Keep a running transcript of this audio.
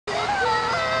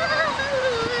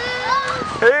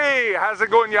Hey, how's it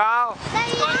going, y'all?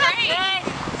 It's going great.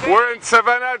 We're in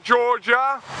Savannah,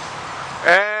 Georgia,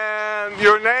 and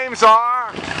your names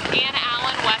are? Ann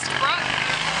Allen Westbrook,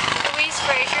 Louise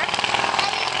Frazier,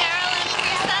 Carolyn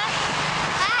Teresa,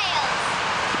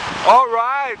 Miles. All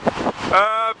right.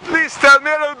 Please tell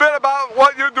me a little bit about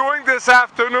what you're doing this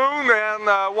afternoon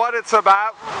and what it's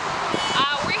about.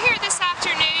 We're here this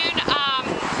afternoon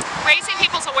raising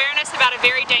people's awareness about a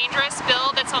very dangerous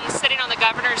bill that's sitting on the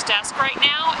governor's desk right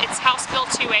now. It's House Bill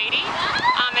 280,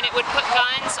 and it would put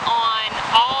guns on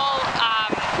all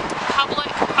public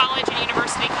college and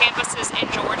university campuses in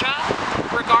Georgia,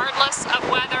 regardless of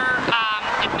whether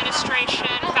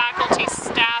administration, faculty,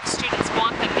 staff, students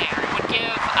want them there. It would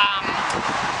give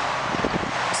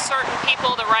certain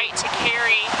people the right to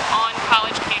carry on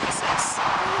college campuses.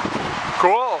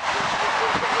 Cool.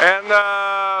 And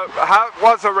how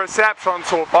was the reception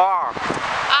so far?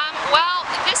 Well,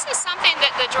 this is something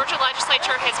that the Georgia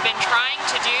Legislature has been trying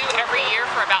to do every year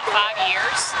for about 5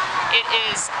 years. It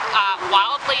is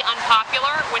wildly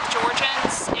unpopular with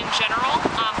Georgians in general.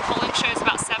 Polling shows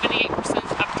about 78%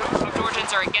 of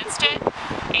Georgians are against it.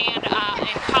 And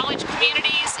in college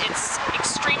communities, it's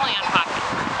extremely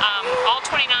unpopular. All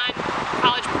 29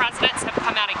 college presidents have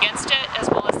come out against it,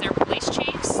 as well as their police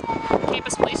chiefs.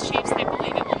 Campus police chiefs, they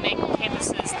believe it will make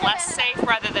campuses less safe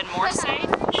rather than more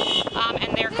safe.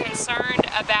 And they're concerned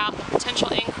about the potential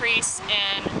increase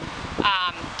in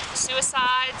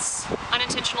suicides,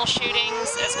 unintentional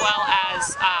shootings, as well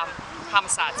as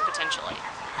homicides potentially.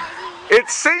 It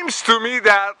seems to me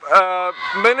that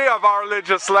many of our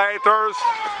legislators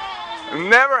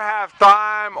never have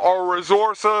time or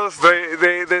resources.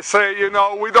 They say, you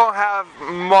know, we don't have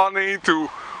money to,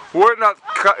 we're not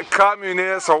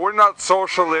communists or we're not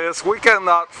socialists, we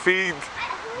cannot feed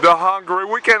the hungry,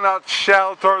 we cannot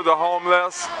shelter the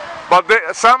homeless, but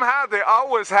somehow they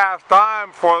always have time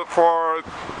for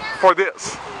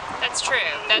this. That's true.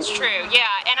 That's true.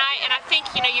 Yeah, and I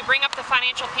think, you know, you bring up the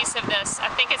financial piece of this. I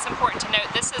think it's important to note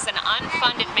this is an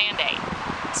unfunded mandate.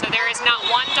 So there is not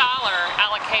 $1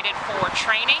 allocated for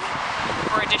training,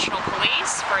 for additional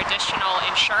police, for additional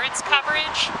insurance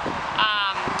coverage,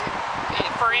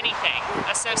 for anything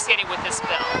associated with this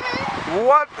bill.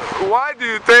 Why do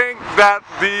you think that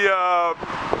the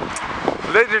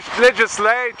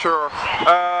legislature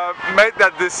made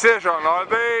that decision?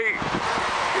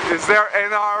 Is there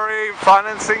NRA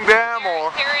financing them, or?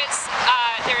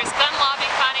 There is gun lobby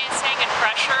financing and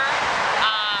pressure.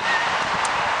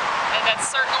 That's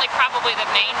certainly probably the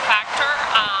main factor.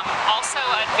 Also,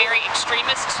 a very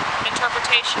extremist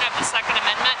interpretation of the Second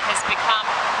Amendment has become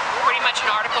pretty much an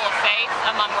article of faith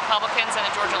among Republicans in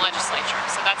the Georgia Legislature.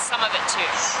 So that's some of it too.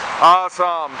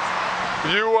 Awesome.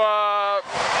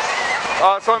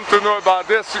 Awesome to know about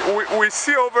this. We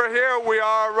see over here, we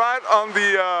are right on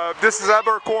the, this is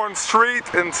Abercorn Street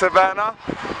in Savannah.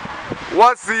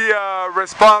 What's the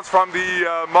response from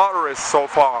the motorists so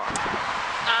far?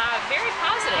 Very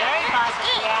positive. Very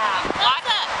positive, yeah.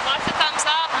 Lots of thumbs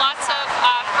up, lots of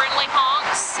friendly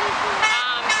honks.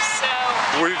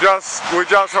 We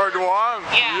just heard one.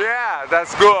 Yeah.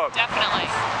 That's good. Definitely.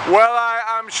 Well,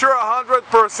 I'm sure 100%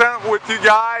 with you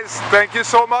guys. Thank you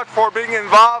so much for being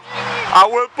involved. I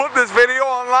will put this video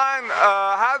online.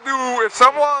 If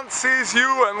someone sees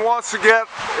you and wants to get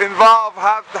involved,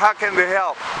 how can they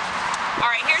help? All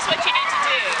right, here's what you need to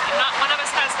do. Not one of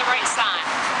us has the right sign,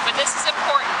 but this is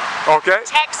important. Okay.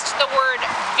 Text the word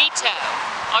veto.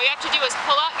 All you have to do is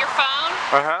pull out your phone,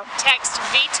 text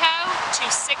veto to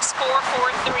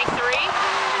 64433.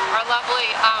 Our lovely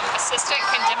assistant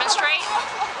can demonstrate.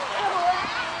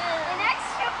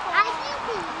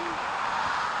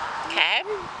 Okay.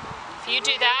 If you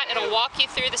do that, it'll walk you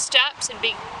through the steps and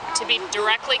be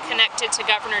directly connected to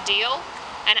Governor Deal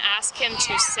and ask him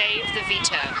to save the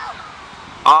veto.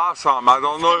 Awesome. I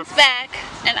don't know if I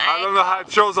don't know how it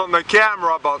shows on the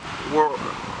camera, but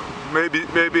maybe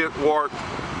it worked.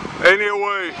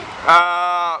 Anyway,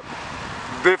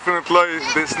 definitely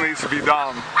this needs to be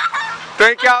done.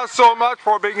 Thank y'all so much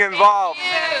for being involved.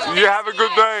 Thank you. You have a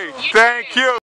good day. You Thank too. you.